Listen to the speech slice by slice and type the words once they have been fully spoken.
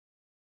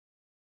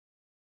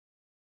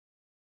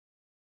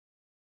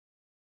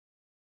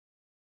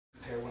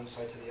one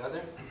side to the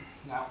other.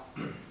 Now,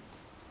 let's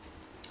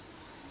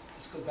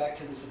go back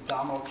to this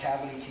abdominal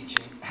cavity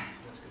teaching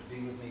that's going to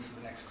be with me for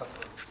the next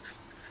couple of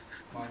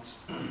months.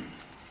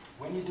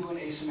 When you do an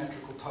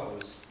asymmetrical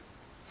pose,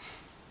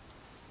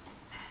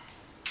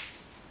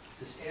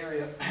 this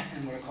area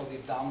in what I call the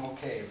abdominal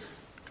cave,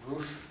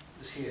 roof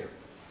is here,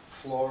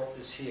 floor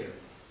is here,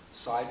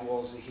 side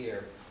walls are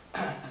here,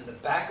 and the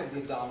back of the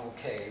abdominal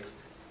cave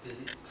is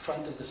the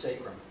front of the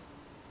sacrum.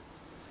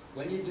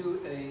 When you do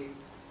a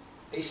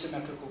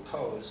asymmetrical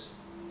pose,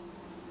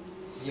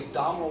 the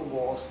abdominal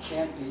walls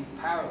can't be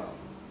parallel.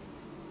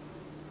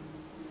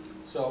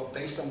 So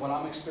based on what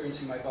I'm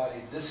experiencing in my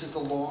body, this is the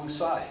long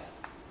side,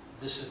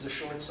 this is the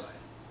short side.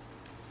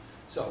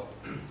 So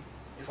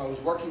if I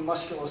was working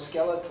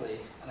musculoskeletally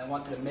and I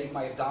wanted to make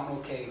my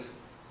abdominal cave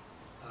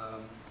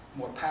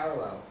more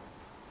parallel,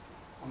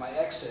 on my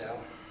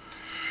exhale,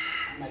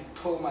 I might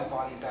pull my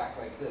body back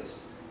like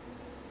this.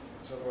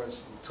 So otherwise,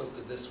 I'm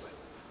tilted this way.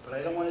 But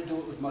I don't want to do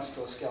it with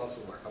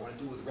musculoskeletal work. I want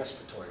to do it with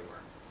respiratory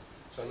work.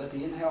 So I let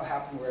the inhale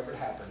happen wherever it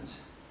happens.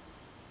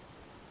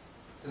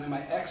 Then on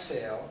my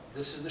exhale,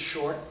 this is the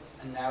short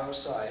and narrow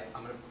side.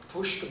 I'm going to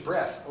push the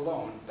breath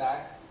alone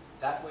back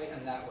that way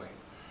and that way.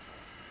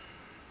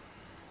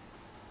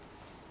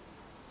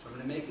 So I'm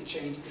going to make the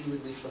change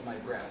inwardly from my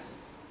breath.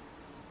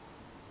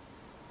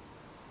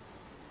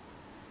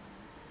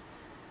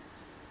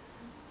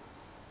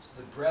 So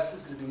the breath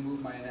is going to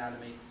move my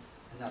anatomy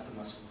and not the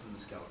muscles in the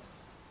skeleton.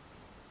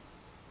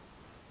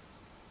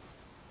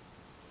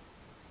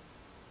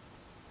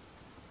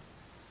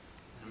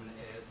 And I'm going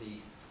to add the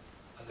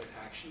other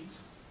actions.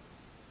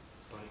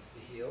 Body to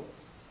the heel.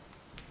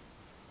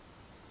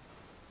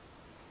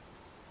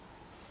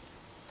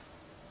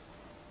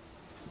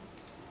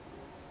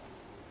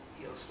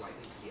 Heel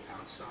slightly to the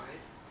outside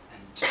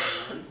and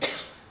turn.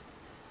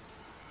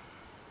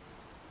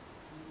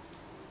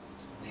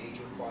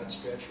 Major quad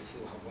stretch. You'll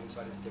feel how one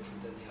side is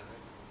different than the other.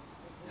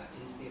 Now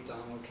into the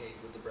abdominal cave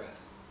with the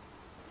breath.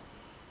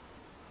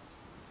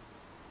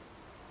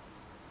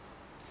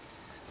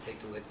 Take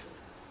the lid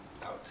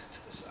out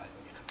to the side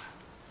when you come out.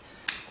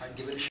 All right,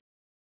 give it a shot.